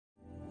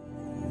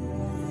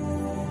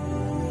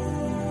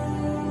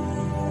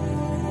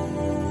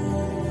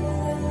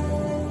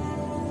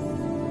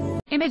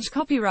Image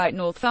copyright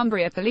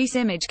Northumbria Police.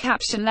 Image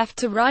caption left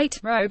to right,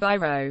 row by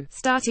row.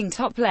 Starting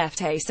top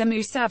left: Asa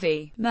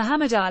Mousavi,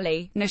 Muhammad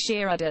Ali,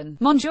 Nashiruddin,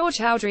 Monjour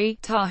Chowdhury,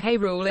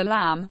 Tahirul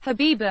Alam,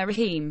 Habiba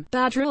Rahim,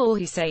 Badrul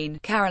Hussain,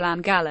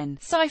 Caroline Gallan,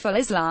 Saiful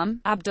Islam,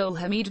 Abdul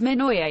Hamid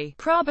Minoye,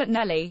 Prabhat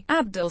Nelly,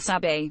 Abdul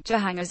Sabeh,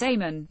 Jahangir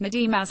Zaman,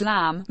 Nadeem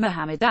Aslam,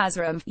 Muhammad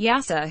Azram,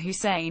 Yasser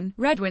Hussain,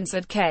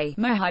 Redwinsford K.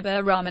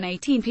 Mohibur Rahman.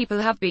 18 people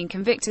have been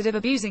convicted of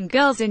abusing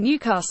girls in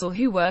Newcastle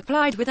who were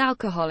plied with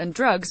alcohol and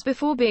drugs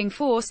before being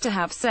forced to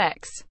have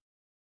sex.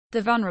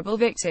 The vulnerable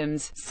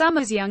victims, some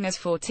as young as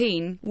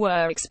 14,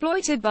 were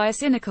exploited by a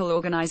cynical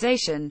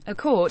organization, a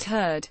court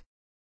heard.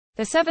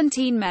 The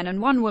 17 men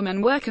and 1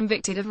 woman were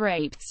convicted of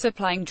rape,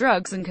 supplying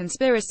drugs and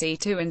conspiracy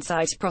to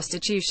incite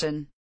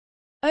prostitution.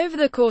 Over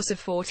the course of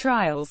 4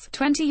 trials,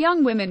 20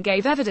 young women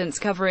gave evidence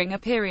covering a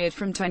period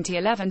from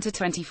 2011 to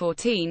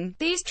 2014.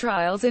 These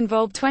trials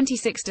involved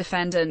 26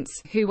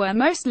 defendants, who were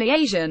mostly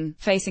Asian,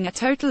 facing a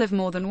total of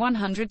more than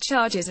 100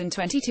 charges and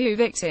 22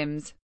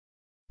 victims.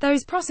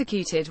 Those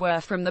prosecuted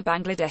were from the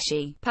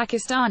Bangladeshi,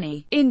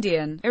 Pakistani,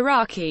 Indian,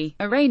 Iraqi,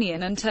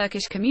 Iranian and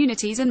Turkish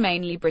communities and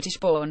mainly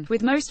British-born,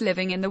 with most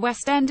living in the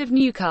West End of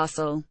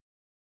Newcastle.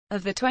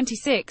 Of the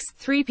 26,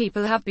 3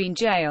 people have been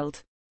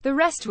jailed. The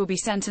rest will be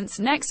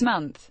sentenced next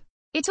month.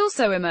 It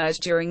also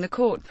emerged during the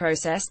court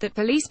process that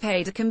police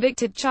paid a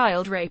convicted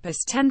child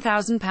rapist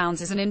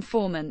 £10,000 as an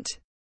informant.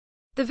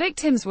 The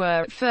victims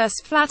were at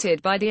first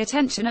flattered by the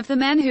attention of the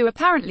men who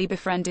apparently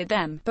befriended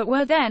them, but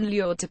were then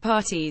lured to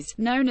parties,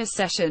 known as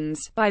sessions,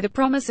 by the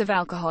promise of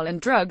alcohol and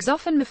drugs,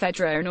 often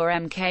methadone or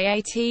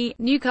MKAT.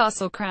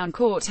 Newcastle Crown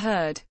Court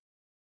heard.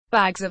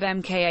 Bags of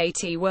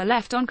MKAT were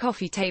left on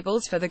coffee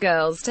tables for the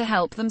girls to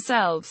help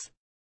themselves.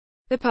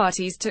 The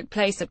parties took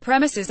place at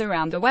premises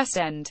around the West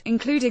End,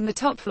 including the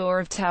top floor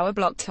of Tower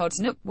Block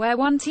Todd's Nook, where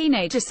one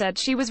teenager said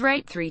she was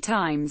raped 3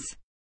 times.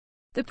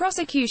 The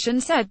prosecution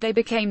said they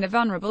became the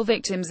vulnerable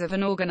victims of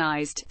an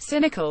organized,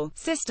 cynical,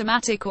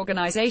 systematic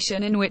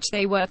organization in which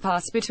they were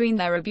passed between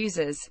their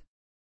abusers.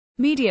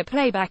 Media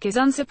playback is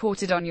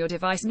unsupported on your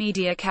device.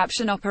 Media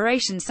caption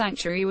Operation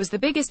Sanctuary was the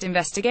biggest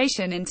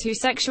investigation into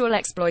sexual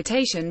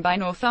exploitation by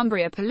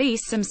Northumbria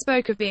Police. Some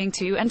spoke of being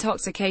too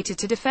intoxicated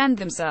to defend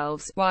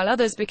themselves, while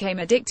others became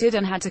addicted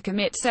and had to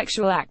commit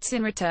sexual acts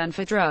in return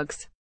for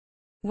drugs.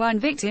 One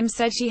victim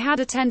said she had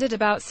attended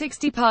about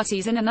 60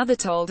 parties and another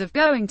told of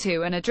going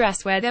to an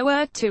address where there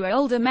were 2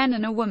 older men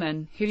and a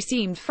woman, who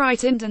seemed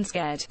frightened and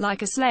scared,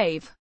 like a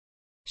slave.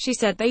 She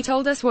said they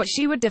told us what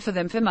she would do for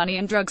them for money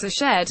and drugs or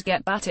shared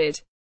get battered.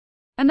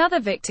 Another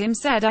victim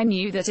said, I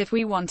knew that if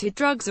we wanted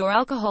drugs or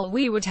alcohol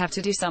we would have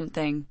to do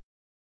something.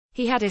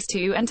 He had us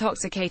too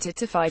intoxicated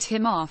to fight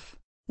him off.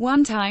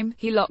 One time,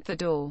 he locked the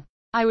door.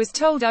 I was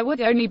told I would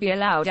only be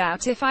allowed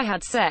out if I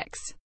had sex.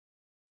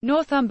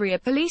 Northumbria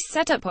Police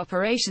set up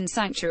Operation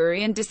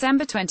Sanctuary in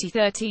December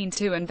 2013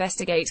 to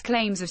investigate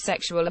claims of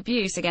sexual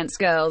abuse against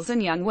girls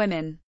and young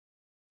women.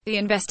 The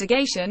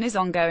investigation is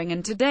ongoing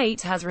and to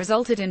date has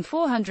resulted in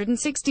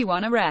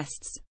 461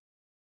 arrests.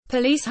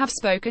 Police have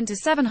spoken to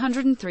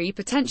 703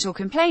 potential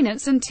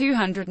complainants and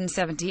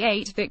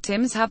 278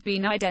 victims have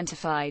been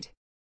identified.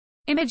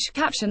 Image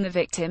caption The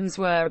victims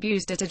were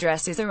abused at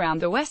addresses around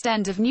the West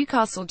End of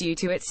Newcastle due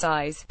to its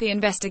size. The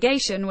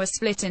investigation was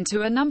split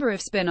into a number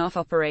of spin-off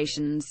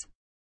operations.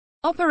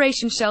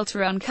 Operation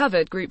Shelter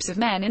uncovered groups of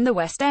men in the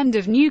West End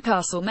of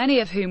Newcastle, many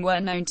of whom were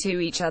known to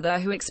each other,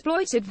 who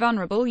exploited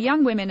vulnerable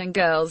young women and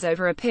girls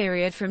over a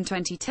period from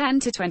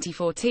 2010 to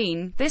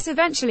 2014. This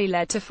eventually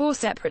led to 4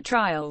 separate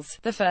trials,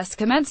 the first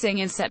commencing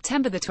in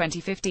September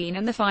 2015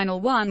 and the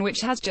final one which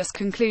has just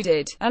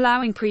concluded,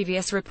 allowing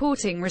previous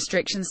reporting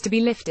restrictions to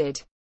be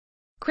lifted.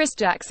 Chris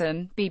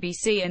Jackson,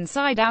 BBC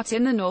Inside Out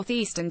in the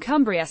northeastern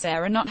Cumbria.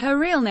 Sarah, not her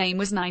real name,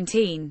 was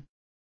 19.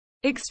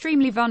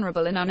 Extremely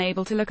vulnerable and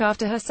unable to look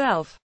after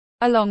herself.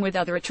 Along with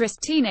other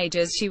at-risk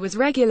teenagers, she was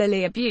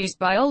regularly abused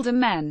by older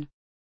men.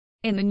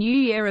 In the new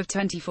year of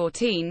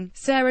 2014,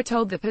 Sarah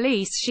told the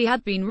police she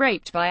had been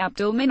raped by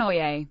Abdul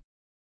Minoye.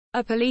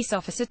 A police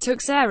officer took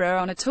Sarah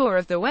on a tour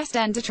of the West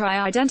End to try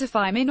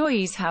identify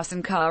Minoye's house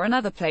and car and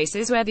other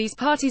places where these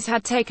parties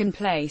had taken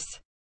place.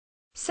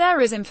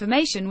 Sarah's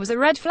information was a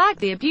red flag.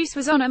 The abuse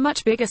was on a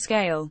much bigger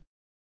scale.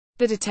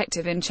 The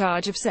detective in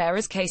charge of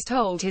Sarah's case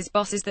told his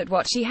bosses that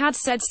what she had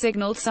said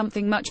signaled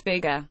something much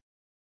bigger.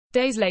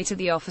 Days later,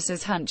 the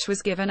officer's hunch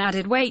was given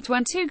added weight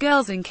when 2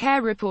 girls in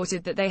care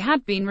reported that they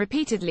had been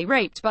repeatedly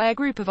raped by a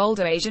group of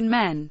older Asian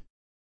men.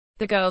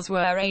 The girls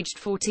were aged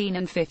 14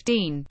 and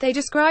 15. They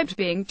described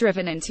being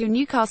driven into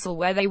Newcastle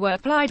where they were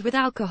plied with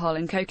alcohol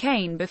and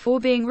cocaine before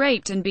being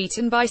raped and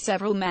beaten by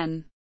several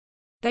men.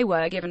 They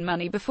were given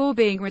money before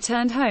being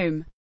returned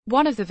home.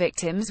 One of the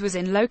victims was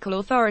in local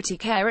authority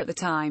care at the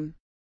time.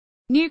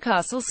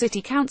 Newcastle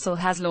City Council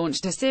has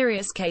launched a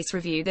serious case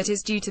review that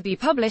is due to be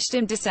published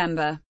in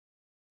December.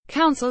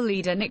 Council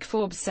leader Nick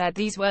Forbes said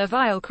these were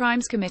vile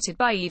crimes committed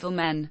by evil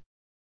men.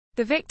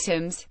 The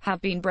victims have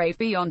been brave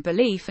beyond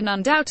belief and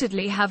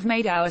undoubtedly have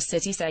made our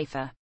city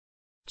safer.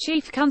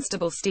 Chief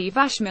Constable Steve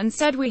Ashman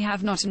said, "We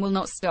have not and will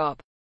not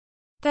stop.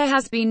 There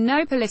has been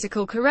no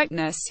political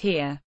correctness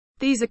here.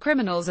 These are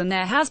criminals and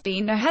there has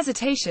been no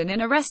hesitation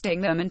in arresting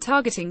them and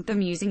targeting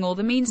them using all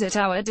the means at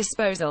our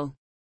disposal.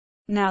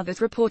 Now that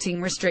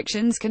reporting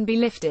restrictions can be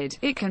lifted,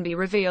 it can be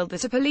revealed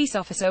that a police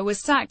officer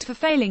was sacked for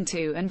failing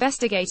to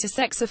investigate a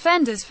sex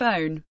offender's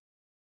phone.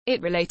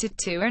 It related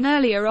to an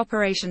earlier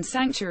Operation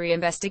Sanctuary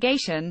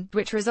investigation,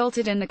 which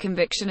resulted in the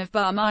conviction of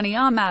Bahmani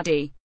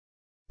Ahmadi.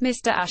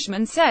 Mr.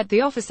 Ashman said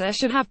the officer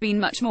should have been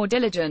much more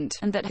diligent,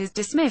 and that his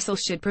dismissal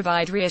should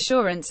provide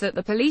reassurance that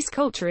the police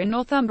culture in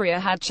Northumbria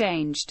had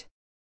changed.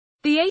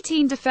 The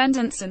 18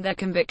 defendants and their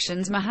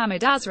convictions: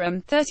 Mohammed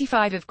Azram,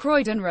 35 of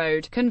Croydon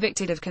Road,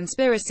 convicted of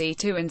conspiracy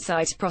to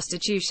incite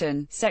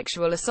prostitution,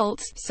 sexual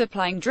assault,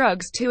 supplying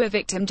drugs to a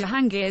victim;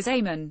 Jahangir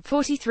Zaman,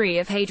 43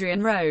 of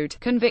Hadrian Road,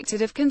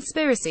 convicted of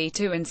conspiracy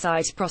to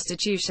incite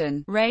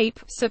prostitution, rape,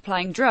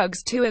 supplying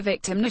drugs to a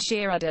victim;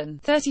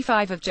 Nashiruddin,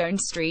 35 of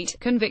Jones Street,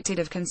 convicted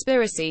of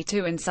conspiracy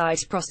to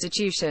incite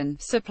prostitution,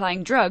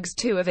 supplying drugs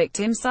to a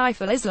victim;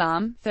 Saiful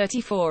Islam,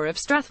 34 of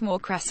Strathmore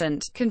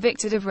Crescent,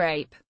 convicted of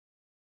rape.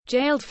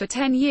 Jailed for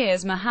 10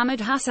 years, Muhammad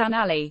Hassan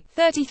Ali,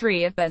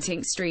 33 of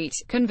Bentinck Street,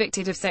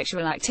 convicted of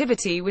sexual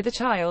activity with a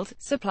child,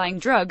 supplying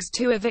drugs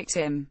to a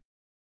victim.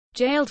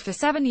 Jailed for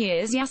 7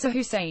 years, Yasser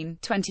Hussain,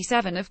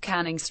 27 of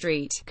Canning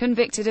Street,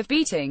 convicted of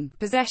beating,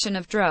 possession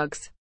of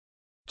drugs.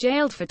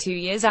 Jailed for 2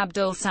 years,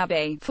 Abdul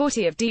Sabeh,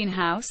 40 of Dean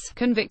House,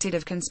 convicted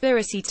of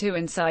conspiracy to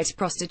incite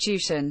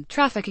prostitution,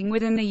 trafficking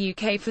within the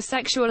UK for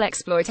sexual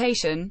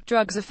exploitation,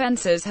 drugs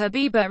offences;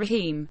 Habiba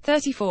Rahim,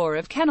 34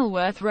 of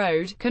Kenilworth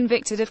Road,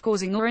 convicted of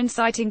causing or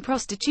inciting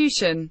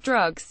prostitution,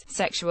 drugs,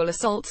 sexual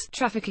assault,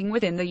 trafficking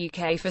within the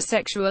UK for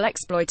sexual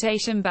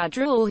exploitation;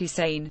 Badrul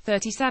Hussain,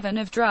 37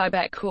 of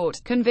Drybeck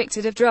Court,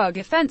 convicted of drug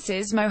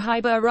offences;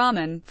 Mohibur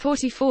Rahman,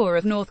 44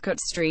 of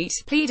Northcote Street,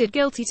 pleaded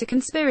guilty to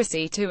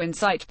conspiracy to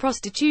incite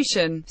prostitution,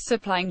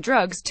 supplying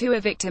drugs to a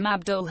victim;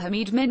 Abdul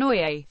Hamid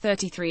Minoye,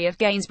 33 of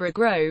Gainsborough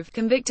Grove,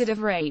 convicted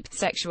of rape,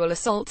 sexual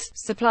assault,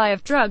 supply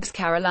of drugs;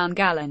 Caroline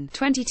Gallen,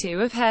 22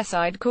 of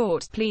Hairside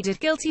Court, pleaded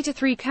guilty to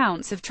 3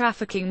 counts of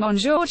trafficking;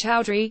 Monjour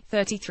Chowdhury,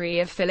 33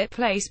 of Phillip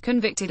Place,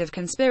 convicted of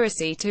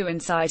conspiracy to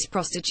incite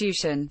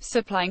prostitution,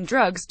 supplying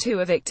drugs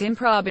to a victim;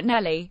 Prabhat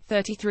Nelly,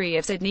 33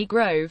 of Sydney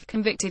Grove,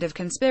 convicted of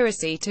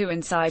conspiracy to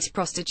incite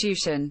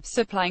prostitution,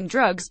 supplying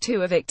drugs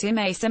to a victim;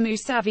 Asa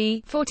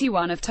Musavi,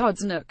 41 of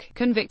Todd's Nook,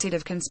 convicted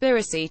of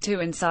conspiracy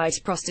to incite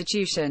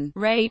prostitution,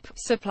 rape,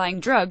 supplying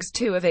drugs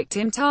to a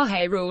victim;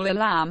 Tahirul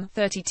Alam,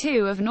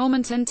 32 of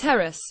Normanton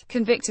Terrace,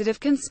 convicted of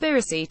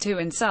conspiracy to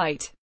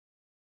incite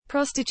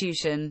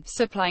prostitution,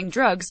 supplying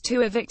drugs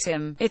to a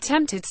victim;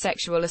 attempted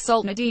sexual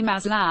assault; Nadeem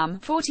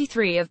Aslam,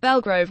 43 of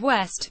Belgrove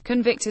West,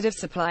 convicted of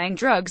supplying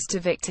drugs to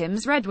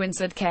victims; Redwin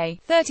Sadke,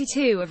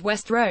 32 of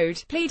West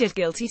Road, pleaded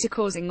guilty to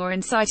causing or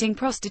inciting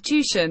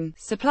prostitution,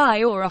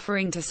 supply or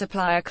offering to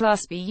supply a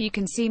Class B. You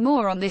can see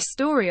more on this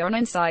story on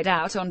Inside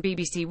Out on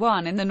BBC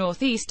One in the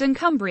North East and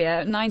Cumbria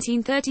at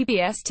 19:30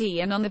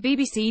 BST and on the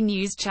BBC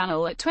News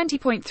channel at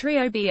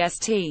 20.30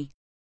 BST.